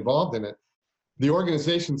being involved in it. The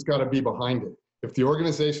organization's got to be behind it. If the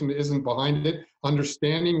organization isn't behind it,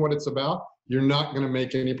 understanding what it's about, you're not going to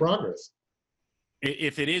make any progress.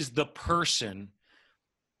 If it is the person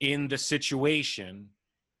in the situation,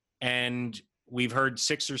 and we've heard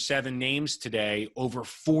 6 or 7 names today, over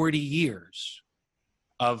 40 years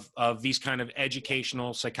of these kind of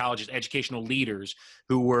educational psychologists, educational leaders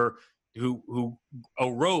who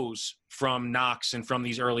arose from Knox and from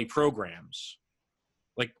these early programs.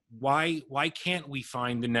 Like, why can't we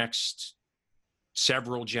find the next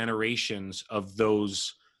several generations of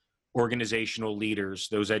those organizational leaders,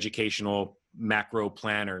 those educational macro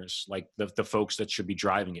planners, like the folks that should be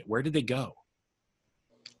driving it? Where did they go?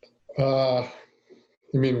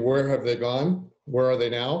 You mean, where have they gone? Where are they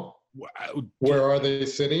now? Where are they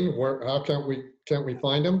sitting? How can't we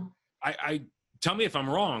find them? I tell me if I'm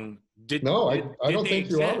wrong. I don't think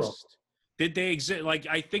you are wrong. Did they exist? Like,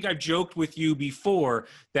 I think I've joked with you before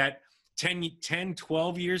that 10,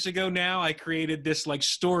 12 years ago now, I created this like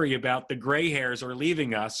story about the gray hairs are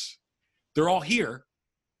leaving us. They're all here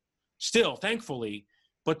still, thankfully,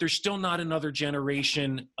 but there's still not another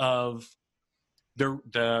generation of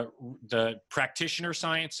the practitioner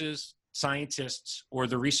scientists or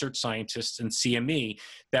the research scientists in CME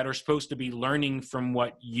that are supposed to be learning from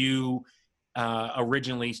what you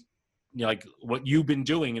originally, like what you've been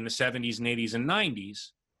doing in the 70s and 80s and 90s,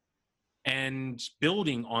 and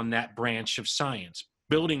building on that branch of science,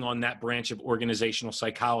 building on that branch of organizational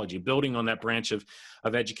psychology, building on that branch of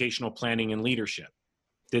educational planning and leadership.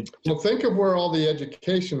 Well, think of where all the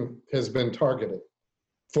education has been targeted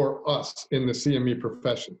for us in the CME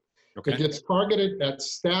profession. Okay. It gets targeted at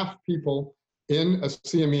staff people in a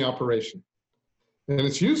CME operation. And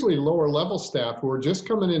it's usually lower level staff who are just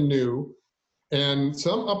coming in new, and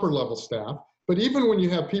some upper level staff. But even when you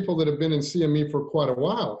have people that have been in CME for quite a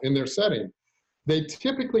while in their setting, they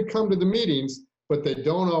typically come to the meetings, but they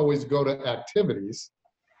don't always go to activities.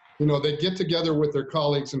 they get together with their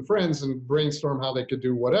colleagues and friends and brainstorm how they could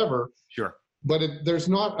do whatever. Sure. But there's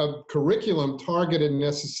not a curriculum targeted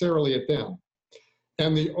necessarily at them.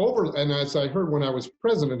 And and as I heard when I was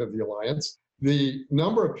president of the Alliance, the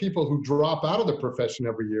number of people who drop out of the profession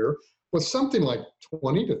every year was something like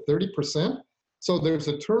 20 to 30%. So there's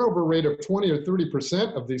a turnover rate of 20 or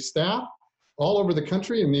 30% of these staff all over the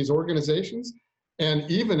country in these organizations. And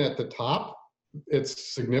even at the top,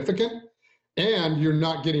 it's significant. And you're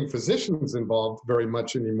not getting physicians involved very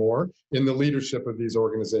much anymore in the leadership of these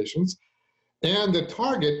organizations. And the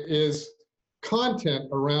target is content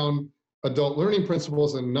around adult learning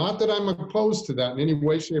principles. And not that I'm opposed to that in any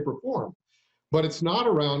way, shape, or form, but it's not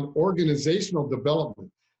around organizational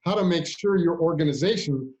development, how to make sure your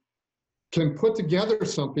organization can put together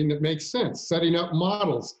something that makes sense, setting up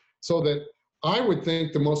models. So that I would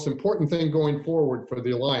think the most important thing going forward for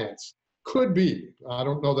the Alliance could be, I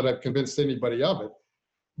don't know that I've convinced anybody of it,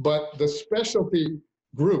 but the specialty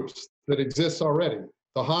groups that exist already,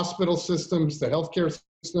 the hospital systems, the healthcare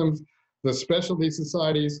systems, the specialty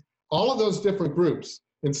societies, all of those different groups,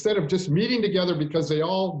 instead of just meeting together because they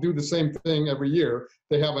all do the same thing every year,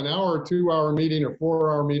 they have an hour or 2-hour meeting or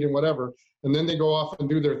 4-hour meeting, whatever, and then they go off and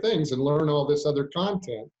do their things and learn all this other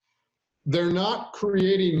content. They're not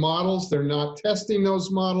creating models. They're not testing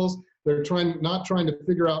those models. They're not trying to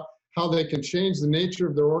figure out how they can change the nature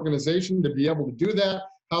of their organization to be able to do that,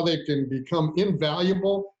 how they can become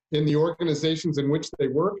invaluable in the organizations in which they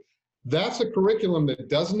work. That's a curriculum that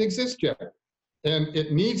doesn't exist yet, and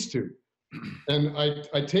it needs to. And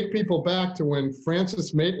I take people back to when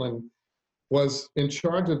Frances Maitland was in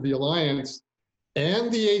charge of the Alliance and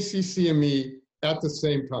the ACCME at the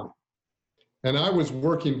same time. And I was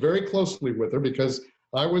working very closely with her because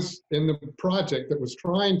I was in the project that was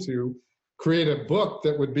trying to create a book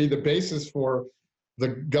that would be the basis for the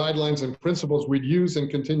guidelines and principles we'd use in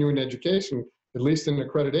continuing education, at least in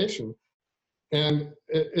accreditation. And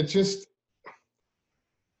it just,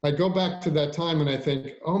 I go back to that time and I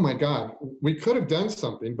think, oh my God, we could have done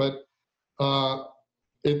something, but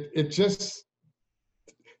it just,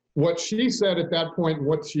 what she said at that point,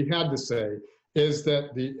 what she had to say is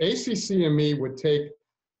that the ACCME would take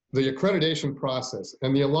the accreditation process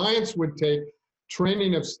and the Alliance would take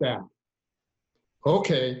training of staff.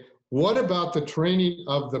 Okay, what about the training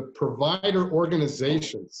of the provider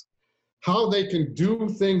organizations? How they can do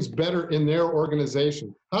things better in their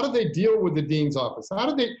organization? How do they deal with the dean's office? How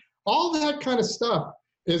do they, all that kind of stuff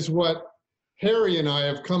is what Harry and I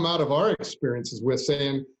have come out of our experiences with,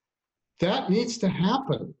 saying that needs to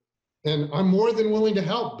happen. And I'm more than willing to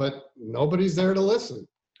help, but nobody's there to listen.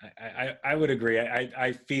 I would agree.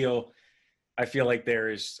 I feel like there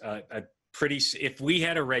is a pretty, if we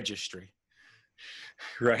had a registry,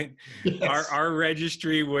 right? Yes. Our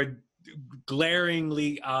registry would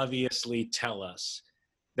glaringly, obviously tell us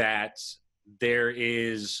that there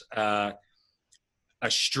is a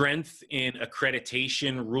strength in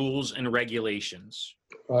accreditation rules and regulations.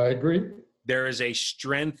 I agree. There is a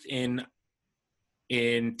strength in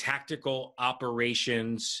tactical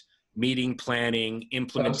operations, meeting planning,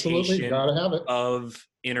 implementation of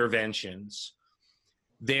interventions.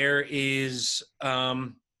 There is,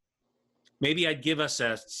 maybe I'd give us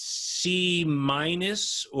a C-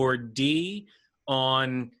 or D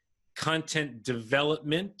on content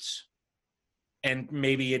development, and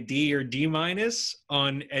maybe a D or D-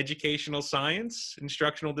 on educational science,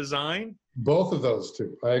 instructional design. Both of those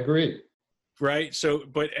two, I agree. Right. So,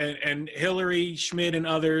 but, and Hillary Schmidt and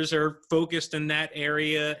others are focused in that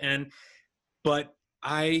area. But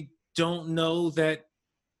I don't know that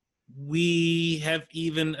we have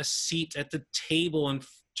even a seat at the table in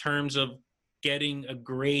terms of getting a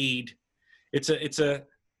grade. It's a,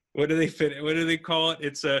 what do they call it?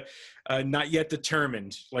 It's a not yet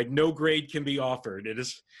determined, like no grade can be offered. It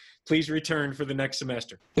is, please return for the next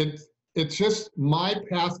semester. It's just my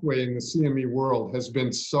pathway in the CME world has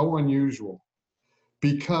been so unusual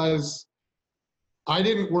because I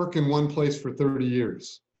didn't work in one place for 30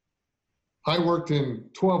 years. I worked in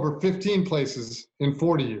 12 or 15 places in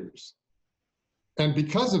 40 years. And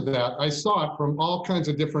because of that, I saw it from all kinds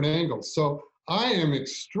of different angles. So I am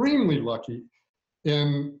extremely lucky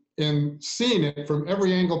in seeing it from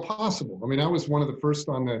every angle possible. I mean, I was one of the first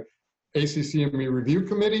on the ACCME review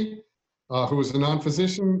committee, who was a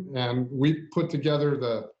non-physician, and we put together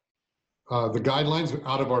the guidelines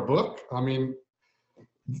out of our book. I mean,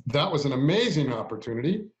 that was an amazing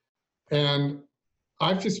opportunity. And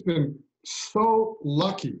I've just been so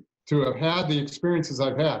lucky to have had the experiences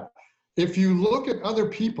I've had. If you look at other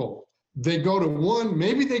people, they go to 1,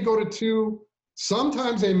 maybe they go to 2,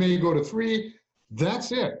 sometimes they may go to 3,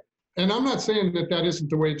 that's it. And I'm not saying that that isn't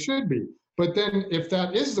the way it should be, but then if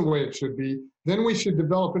that is the way it should be, then we should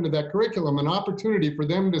develop into that curriculum an opportunity for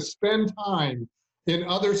them to spend time in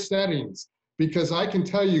other settings. Because I can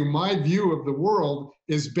tell you, my view of the world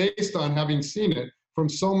is based on having seen it from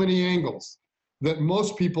so many angles that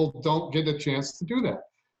most people don't get a chance to do that.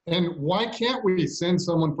 And why can't we send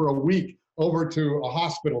someone for a week over to a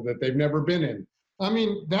hospital that they've never been in? I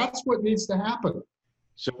mean, that's what needs to happen.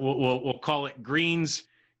 So we'll call it Green's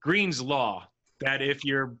law, that if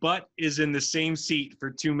your butt is in the same seat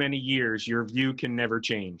for too many years, your view can never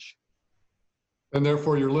change. And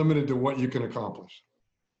therefore, you're limited to what you can accomplish.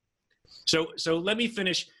 So let me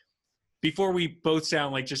finish before we both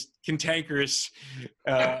sound like just cantankerous,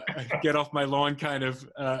 get off my lawn kind of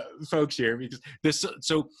folks here. Because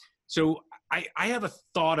I have a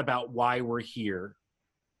thought about why we're here.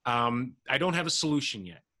 I don't have a solution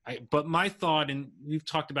yet. But my thought, and we've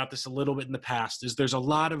talked about this a little bit in the past, is there's a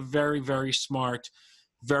lot of very, very smart,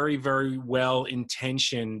 very, very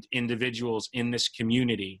well-intentioned individuals in this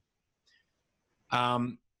community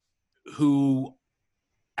who,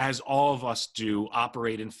 as all of us do,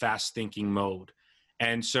 operate in fast-thinking mode.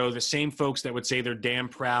 And so the same folks that would say they're damn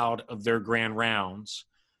proud of their grand rounds,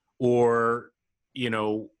 or,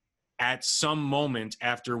 at some moment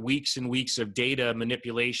after weeks and weeks of data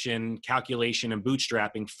manipulation, calculation, and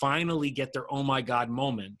bootstrapping, finally get their oh my God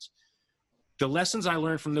moment. The lessons I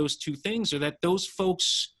learned from those two things are that those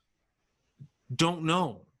folks don't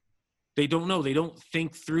know. They don't know. They don't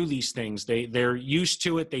think through these things. They're used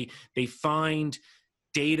to it. They find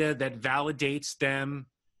data that validates them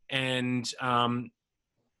and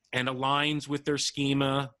aligns with their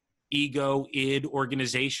schema, ego, id,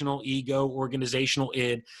 organizational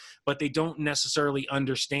id, but they don't necessarily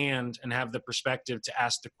understand and have the perspective to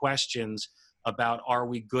ask the questions about, are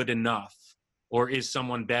we good enough, or is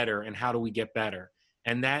someone better, and how do we get better?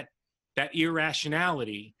 And that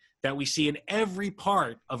irrationality that we see in every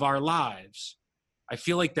part of our lives, I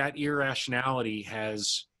feel like that irrationality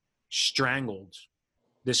has strangled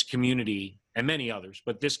this community and many others,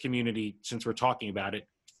 but this community, since we're talking about it,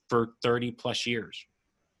 for 30 plus years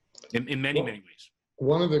in many ways.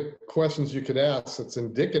 One of the questions you could ask that's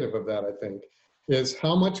indicative of that, I think, is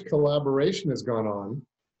how much collaboration has gone on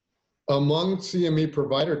among CME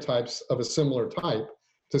provider types of a similar type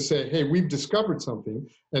to say, hey, we've discovered something,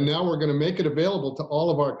 and now we're going to make it available to all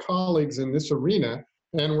of our colleagues in this arena,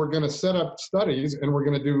 and we're going to set up studies, and we're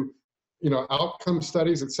going to do, outcome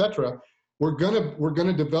studies, et cetera. We're going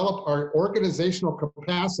to develop our organizational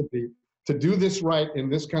capacity to do this right in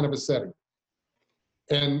this kind of a setting,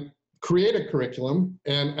 and create a curriculum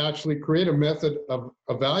and actually create a method of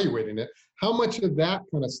evaluating it. How much of that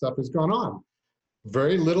kind of stuff has gone on?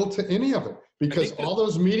 Very little to any of it, because all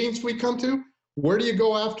those meetings we come to, where do you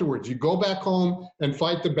go afterwards? You go back home and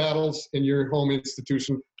fight the battles in your home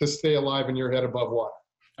institution to stay alive and your head above water.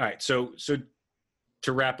 All right. So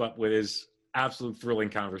to wrap up with his absolute thrilling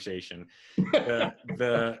conversation,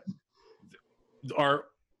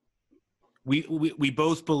 we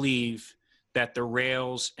both believe that the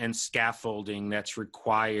rails and scaffolding that's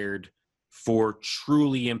required for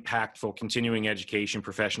truly impactful continuing education,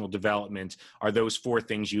 professional development, are those four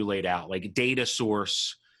things you laid out, like data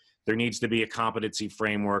source. There needs to be a competency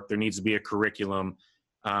framework. There needs to be a curriculum.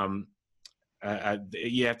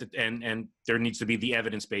 You have to, and there needs to be the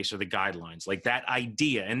evidence base or the guidelines, like that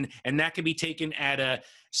idea. And that can be taken at a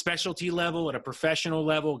specialty level, at a professional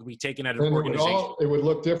level. It can be taken at an organization. It would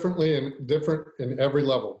look different in every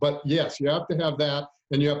level. But yes, you have to have that,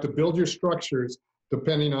 and you have to build your structures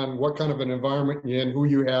depending on what kind of an environment you're in, who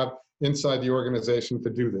you have inside the organization to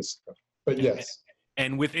do this stuff. But yes.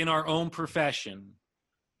 And within our own profession,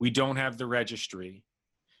 we don't have the registry.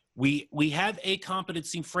 We have a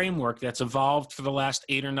competency framework that's evolved for the last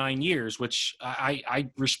 8 or 9 years, which I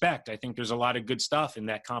respect. I think there's a lot of good stuff in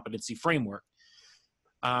that competency framework.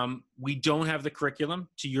 We don't have the curriculum,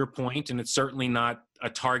 to your point, and it's certainly not a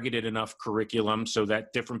targeted enough curriculum so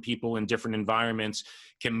that different people in different environments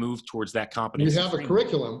can move towards that competency. We have a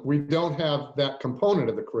curriculum. We don't have that component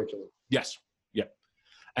of the curriculum. Yes. Yeah.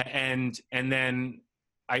 And then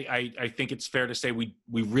I think it's fair to say we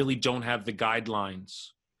really don't have the guidelines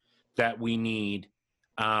that we need.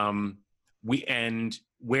 And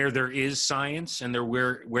where there is science and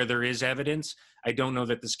where there is evidence, I don't know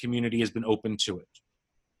that this community has been open to it.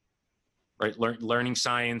 Right, learning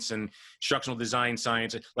science and instructional design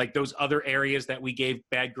science, like those other areas that we gave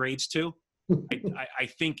bad grades to. I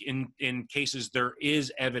think in cases there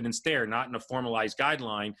is evidence there, not in a formalized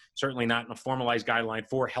guideline, certainly not in a formalized guideline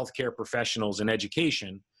for healthcare professionals and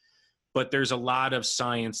education, but there's a lot of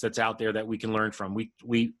science that's out there that we can learn from.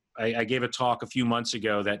 I gave a talk a few months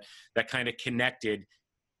ago that kind of connected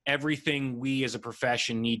everything we as a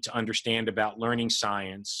profession need to understand about learning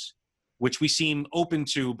science, which we seem open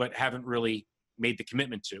to but haven't really made the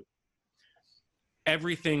commitment to.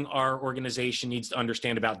 Everything our organization needs to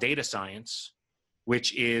understand about data science,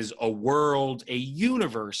 which is a world, a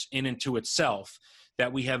universe in and to itself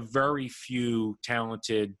that we have very few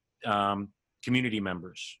talented community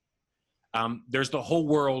members. There's the whole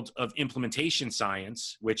world of implementation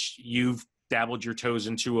science, which you've dabbled your toes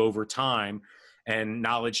into over time, and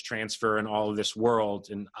knowledge transfer and all of this world,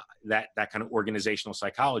 and that kind of organizational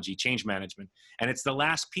psychology, change management. And it's the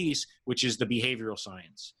last piece, which is the behavioral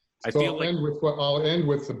science. I'll end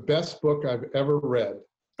with the best book I've ever read.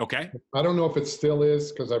 Okay. I don't know if it still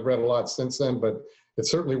is, because I've read a lot since then, but it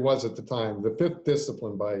certainly was at the time. The Fifth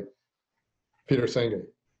Discipline by Peter Senge.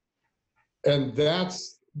 And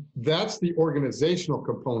that's the organizational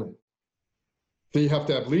component. So you have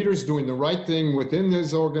to have leaders doing the right thing within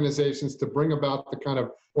those organizations to bring about the kind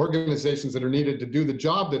of organizations that are needed to do the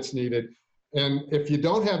job that's needed. And if you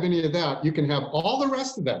don't have any of that, you can have all the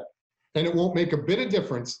rest of that, and it won't make a bit of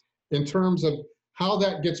difference in terms of how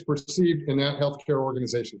that gets perceived in that healthcare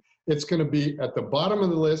organization. It's going to be at the bottom of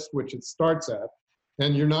the list, which it starts at,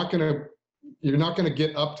 and you're not going to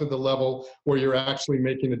get up to the level where you're actually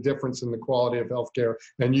making a difference in the quality of healthcare,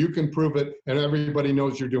 and you can prove it, and everybody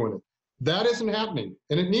knows you're doing it. That isn't happening,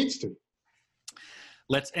 and it needs to.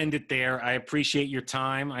 Let's end it there. I appreciate your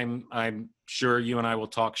time. I'm sure you and I will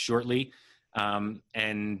talk shortly,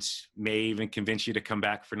 and may even convince you to come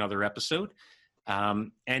back for another episode.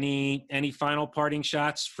 Any final parting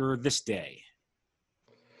shots for this day?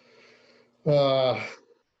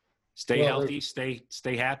 Stay healthy,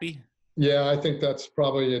 stay happy. Yeah, I think that's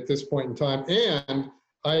probably at this point in time. And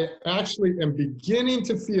I actually am beginning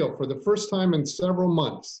to feel, for the first time in several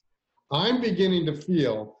months, I'm beginning to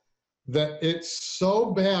feel that it's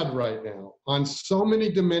so bad right now on so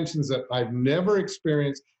many dimensions that I've never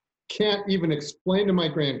experienced, can't even explain to my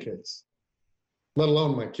grandkids, let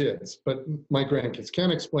alone my kids, but my grandkids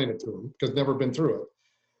can't explain it to them because never been through it,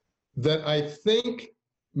 that I think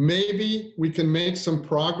maybe we can make some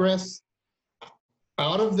progress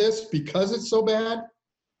out of this because it's so bad.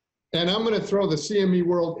 And I'm going to throw the CME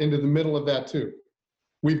world into the middle of that too.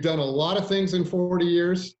 We've done a lot of things in 40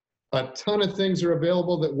 years. A ton of things are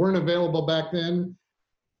available that weren't available back then.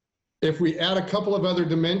 If we add a couple of other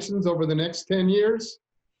dimensions over the next 10 years,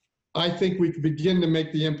 I think we can begin to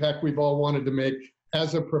make the impact we've all wanted to make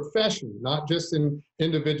as a profession, not just in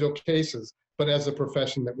individual cases, but as a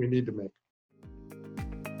profession that we need to make.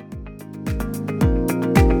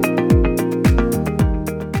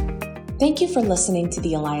 Thank you for listening to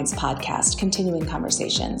the Alliance Podcast, Continuing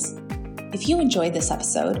Conversations. If you enjoyed this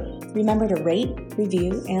episode, remember to rate,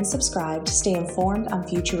 review, and subscribe to stay informed on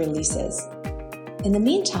future releases. In the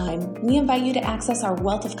meantime, we invite you to access our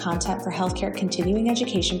wealth of content for healthcare continuing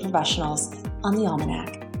education professionals on the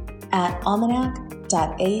Almanac at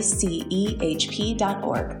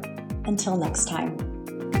almanac.acehp.org. Until next time.